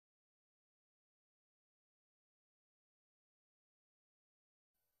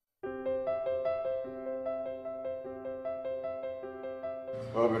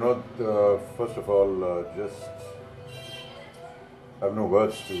Well, Vinod, first of all, just I have no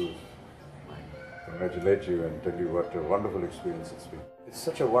words to congratulate you and tell you what a wonderful experience it's been. It's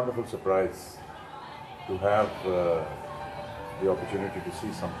such a wonderful surprise to have the opportunity to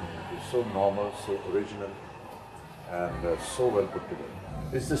see something that is so normal, so original, and so well put together.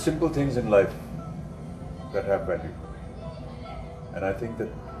 It's the simple things in life that have value. And I think that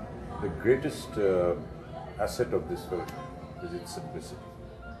the greatest asset of this film is its simplicity.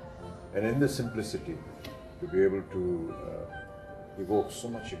 And in the simplicity, to be able to evoke so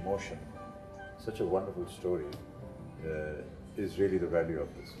much emotion, such a wonderful story, is really the value of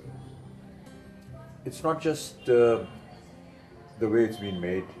this film. It's not just the way it's been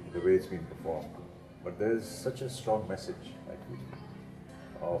made, the way it's been performed, but there's such a strong message, I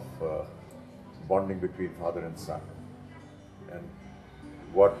feel, of bonding between father and son. And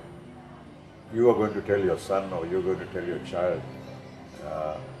what you are going to tell your son or you're going to tell your child,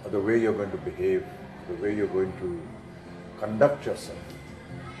 the way you're going to behave, the way you're going to conduct yourself,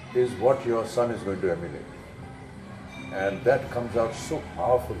 is what your son is going to emulate. And that comes out so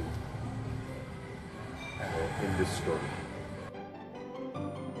powerfully in this story.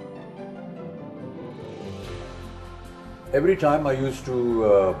 Every time I used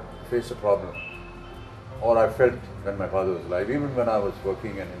to face a problem, or I felt when my father was alive, even when I was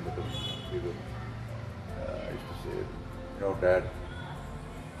working and in the business, I used to say, you know, Dad,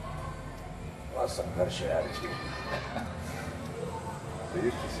 संघर्ष है यार जीवन। They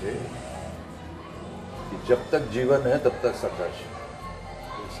used to say कि जब तक जीवन है तब तक संघर्ष है।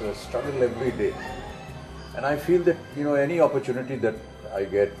 It's a struggle every day, and I feel that, you know, any opportunity that I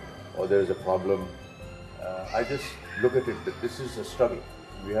get or there is a problem, I just look at it that this is a struggle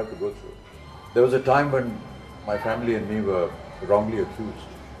we have to go through. There was a time when my family and me were wrongly accused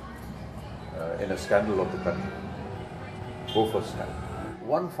in a scandal of the country, Gopher scandal.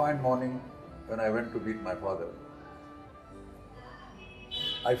 One fine morning, when I went to meet my father,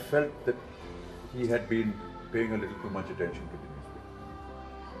 I felt that he had been paying a little too much attention to the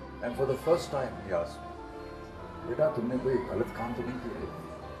newspaper. And for the first time, he asked me, "Beta, तुमने कोई गलत काम तो नहीं किया?"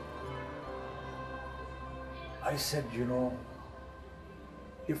 I said, you know,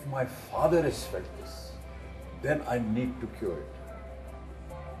 if my father has felt this, then I need to cure it.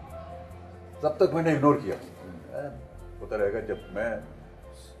 तब तक मैंने इग्नोर किया। होता रहेगा, जब मैं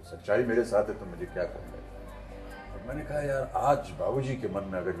सच्चाई मेरे साथ है तो मुझे क्या करना है। और मैंने कहा, यार, आज बाबूजी के मन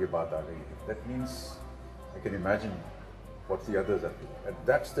में अगर ये बात आ गई है, that means I can imagine what the others are doing. And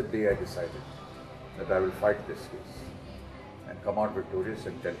that's the day I decided that I will fight this case and come out victorious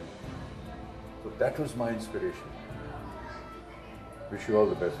and tell him. So that was my inspiration. Wish you all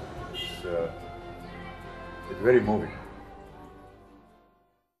the best. It's very moving.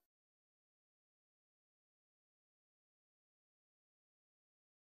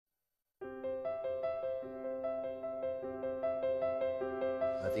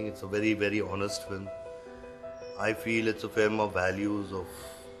 I think it's a very, very honest film. I feel it's a film of values, of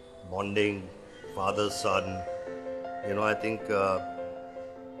bonding, father-son. You know, I think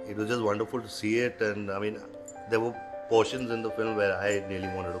it was just wonderful to see it, and I mean, there were portions in the film where I nearly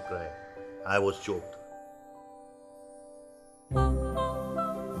wanted to cry. I was choked.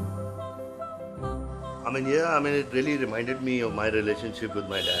 I mean, yeah, I mean, it really reminded me of my relationship with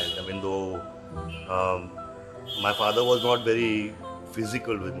my dad. I mean, though my father was not very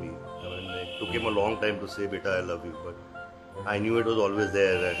physical with me. I mean, it took him a long time to say, "Beta, I love you," but I knew it was always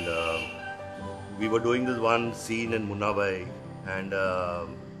there. And we were doing this one scene in Munna Bhai, and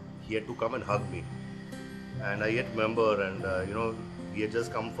he had to come and hug me. And I yet remember, and you know, he had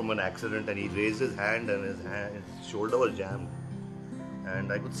just come from an accident, and he raised his hand, and his shoulder was jammed.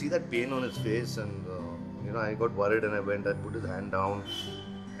 And I could see that pain on his face, and you know, I got worried, and I went and put his hand down,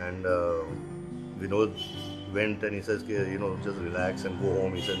 and Vinod went and he says, you know, just relax and go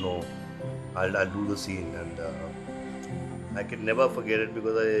home. He said, no, I'll do the scene. And I can never forget it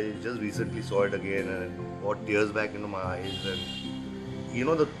because I just recently saw it again and it brought tears back into my eyes. And you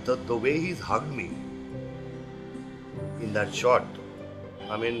know, the way he's hugged me in that shot,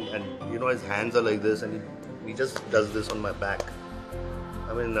 I mean, and you know, his hands are like this and he just does this on my back.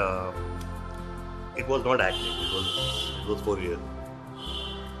 I mean, it was not acting, it was for real.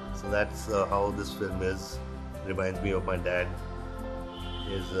 So that's how this film is. Reminds me of my dad.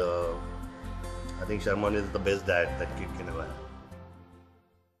 I think Sharman is the best dad that kid can ever have.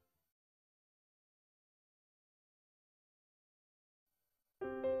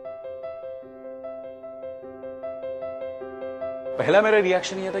 पहला मेरा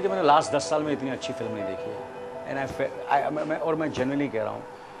reaction ये था कि मैंने last 10 साल में इतनी अच्छी फिल्म नहीं देखी है। मैं जेन्युइनली कह रहा हूँ,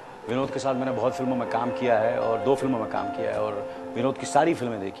 विनोद के साथ मैंने बहुत फिल्मों में काम किया है और 2 फिल्मों में काम किया है और विनोद की सारी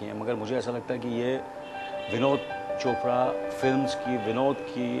फिल्में देखी हैं, मगर मुझे ऐसा लगता है कि ये विनोद चोपड़ा फिल्म्स की, विनोद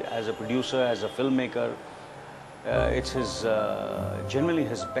की as a producer, as a film maker, it's his genuinely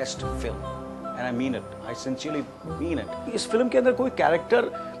his best film and I mean it, I sincerely mean it. इस फिल्म के अंदर कोई कैरेक्टर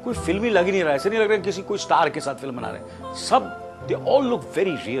कोई फिल्मी लग ही नहीं रहा है, ऐसे नहीं लग रहा है किसी कोई स्टार के साथ फिल्म बना रहे हैं, सब they all look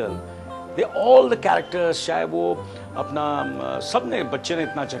very real, they all the characters, चाहे वो अपना सब ने, बच्चे ने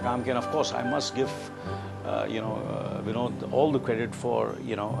इतना अच्छा काम किया, and of course I must give Vinod all the credit for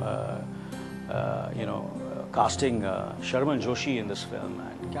casting Sharman Joshi in this film,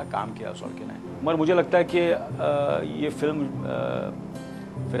 and क्या काम किया उस लड़के ने। मगर मुझे लगता है कि ये फिल्म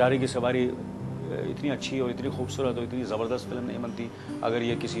फिरारी की सवारी इतनी अच्छी और इतनी खूबसूरत और इतनी ज़बरदस्त फिल्म नहीं बनती अगर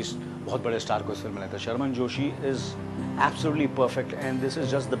ये किसी बहुत बड़े स्टार को इस फिल्म में लेता। Sharman Joshi is absolutely perfect and this is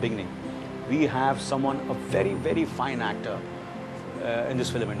just the beginning. We have someone a very very fine actor in this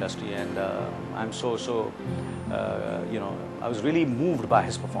film industry, and I'm so I was really moved by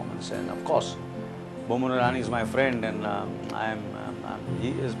his performance, and of course Boman Irani is my friend, and he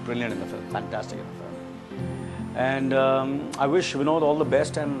is brilliant in the film, fantastic in the film, and I wish Vinod all the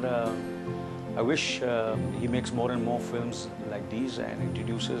best, and I wish he makes more and more films like these and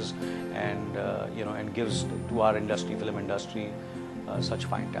introduces and and gives to our industry, film industry, such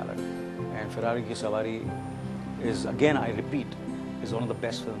fine talent. And Ferrari Ki Sawaari is, again I repeat, is one of the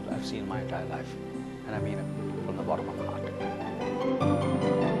best films I've seen in my entire life, and I mean it from the bottom of my heart.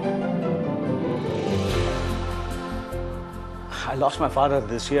 I lost my father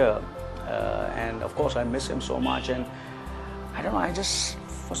this year, and of course I miss him so much, and I don't know, I just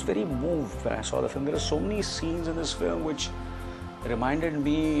was very moved when I saw the film. There are so many scenes in this film which reminded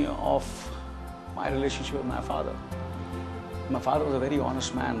me of my relationship with my father. My father was a very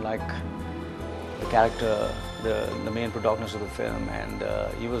honest man, like the character, the main protagonist of the film, and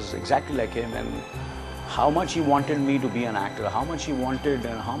he was exactly like him, and how much he wanted me to be an actor, how much he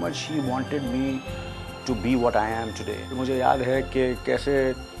wanted me to be what I am today. मुझे याद है कि कैसे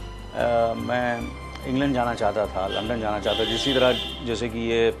मैं England जाना चाहता था, London जाना चाहता, जिसी तरह जैसे कि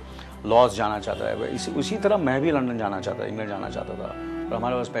ये लॉस जाना चाहता है, उसी तरह मैं भी लंदन जाना चाहता, इंग्लैंड जाना चाहता था, पर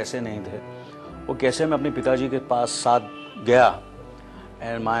हमारे पास पैसे नहीं थे। वो कैसे मैं अपने पिताजी के पास साथ गया,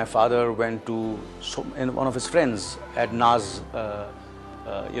 and my father went to one of his friends at Naz,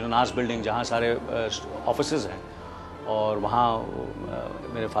 Naz building, जहाँ सारे offices हैं, और वहाँ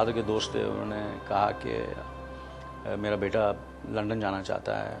मेरे फादर के दोस्त थे, उन्होंने कहा कि मेरा बेटा लंदन जाना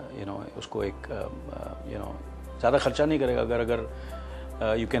चाहता है, उसको एक ज़्यादा खर्चा नहीं करेगा अगर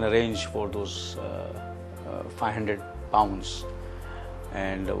you can arrange for those 500 pounds,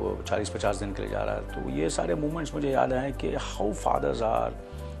 and वो 40-50 दिन के लिए जा रहा है। तो ये सारे मोमेंट्स मुझे याद आए कि how fathers are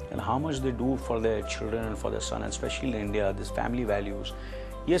and how much they do for their children and for their sun, and specially in India, this family values,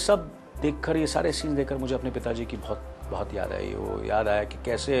 ये सब देखकर, ये सारे सीन देखकर मुझे अपने पिताजी की बहुत याद आई। वो याद आया कि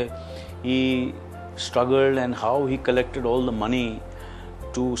कैसे ही struggled and how he collected all the money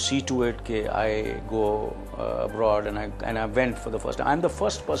to see to it कि I go abroad, and I went for the first time. I'm the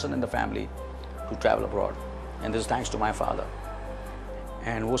first person in the family to travel abroad, and this is thanks to my father.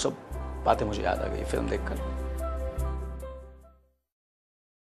 And वो सब बातें मुझे याद आ गई film देखकर।